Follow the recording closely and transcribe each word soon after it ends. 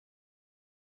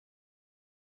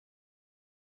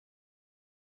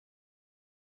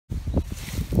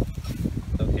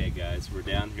we're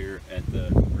down here at the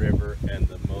river and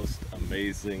the most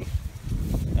amazing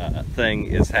thing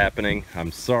is happening.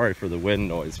 I'm sorry for the wind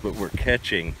noise, but we're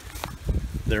catching,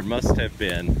 there must have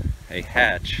been a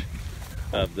hatch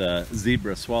of the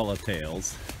zebra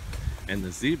swallowtails, and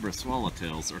the zebra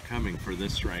swallowtails are coming for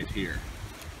this right here,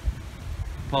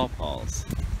 pawpaws.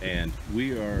 And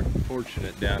we are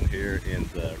fortunate down here in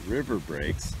the river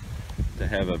breaks to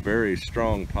have a very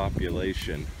strong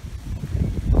population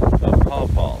of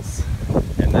pawpaws,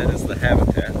 and that is the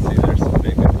habitat. See, there's some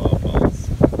big pawpaws.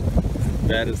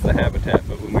 That is the habitat.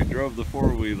 But when we drove the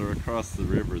four-wheeler across the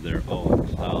river there, oh, a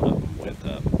cloud of them went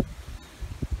up.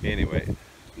 Anyway,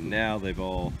 now they've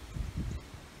all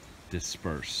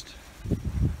dispersed.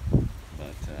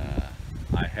 But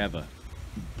I have a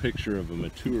picture of a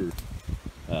mature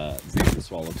zebra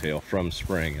swallowtail from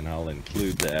spring, and I'll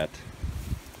include that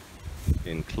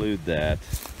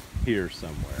here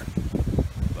somewhere.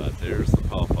 But there's the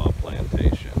pawpaw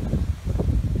plantation.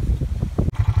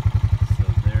 So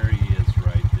there he is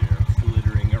right there,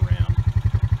 flittering around.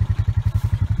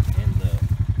 And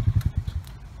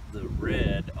the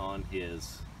red on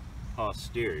his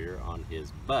posterior, on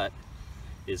his butt,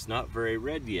 is not very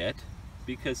red yet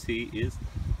because he is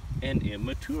an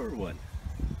immature one.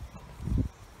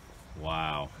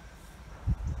 Wow.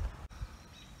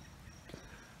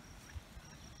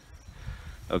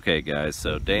 Okay guys,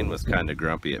 so Dane was kind of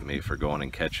grumpy at me for going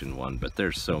and catching one, but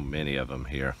there's so many of them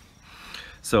here.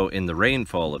 So in the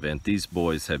rainfall event, these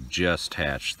boys have just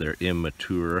hatched. They're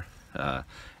immature.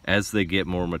 As they get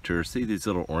more mature, see these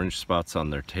little orange spots on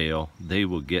their tail? They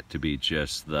will get to be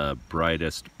just the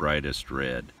brightest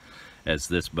red as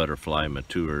this butterfly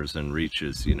matures and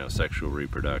reaches, you know, sexual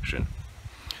reproduction.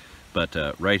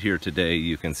 But right here today,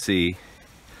 you can see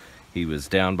he was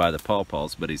down by the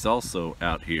pawpaws, but he's also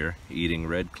out here eating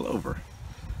red clover.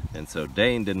 And so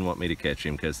Dane didn't want me to catch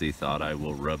him because he thought I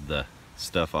will rub the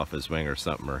stuff off his wing or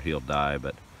something or he'll die.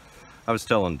 But I was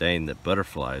telling Dane that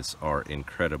butterflies are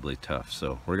incredibly tough.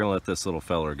 So we're gonna let this little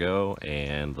feller go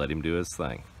and let him do his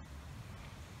thing.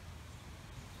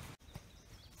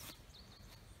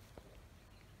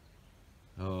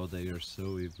 Oh, they are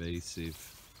so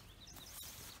evasive.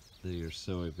 They are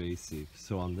so evasive.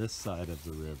 So on this side of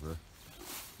the river,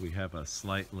 we have a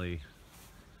slightly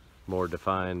more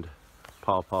defined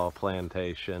pawpaw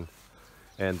plantation.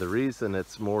 And the reason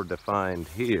it's more defined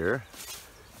here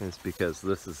is because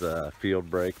this is a field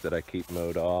break that I keep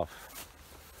mowed off.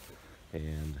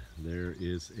 And there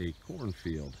is a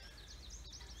cornfield.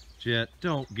 Jet,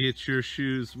 don't get your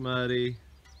shoes muddy.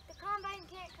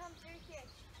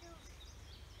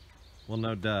 Well,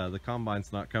 no duh, the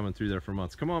combine's not coming through there for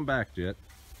months. Come on back, Jet.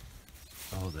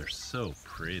 Oh, they're so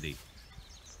pretty.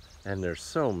 And there's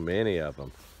so many of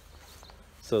them.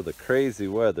 So the crazy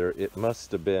weather, it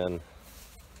must have been,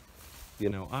 you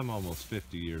know, I'm almost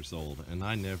 50 years old and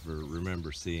I never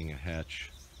remember seeing a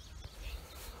hatch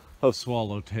of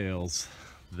swallowtails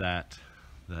that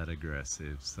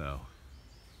aggressive. So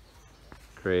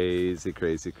crazy,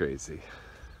 crazy, crazy.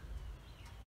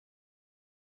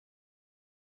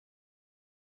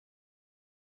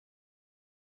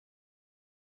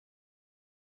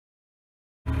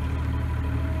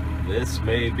 This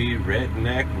may be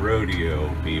redneck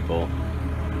rodeo, people.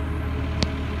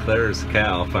 Claire's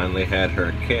cow finally had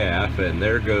her calf, and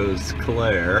there goes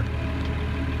Claire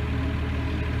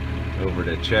over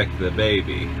to check the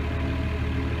baby.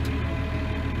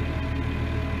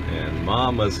 And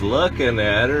Mama's looking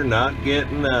at her, not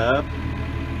getting up.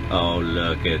 Oh,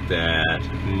 look at that.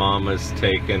 Mama's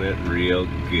taking it real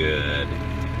good.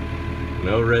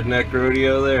 No redneck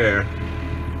rodeo there.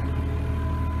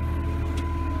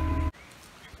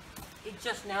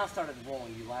 Just now started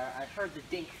rolling, you liar. I heard the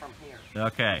dink from here.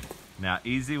 Okay, now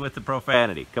easy with the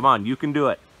profanity. Come on, you can do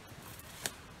it.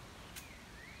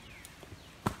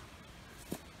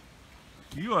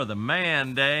 You are the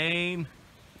man, Dane.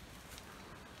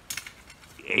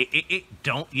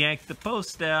 Don't yank the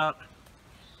post out.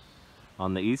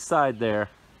 On the east side there.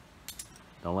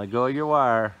 Don't let go of your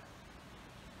wire.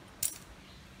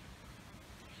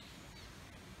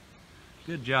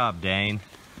 Good job, Dane.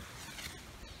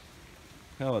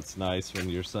 Oh, it's nice when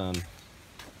your son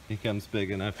becomes big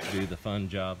enough to do the fun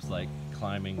jobs like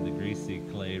climbing the greasy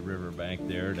clay riverbank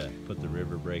there to put the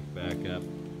river break back up.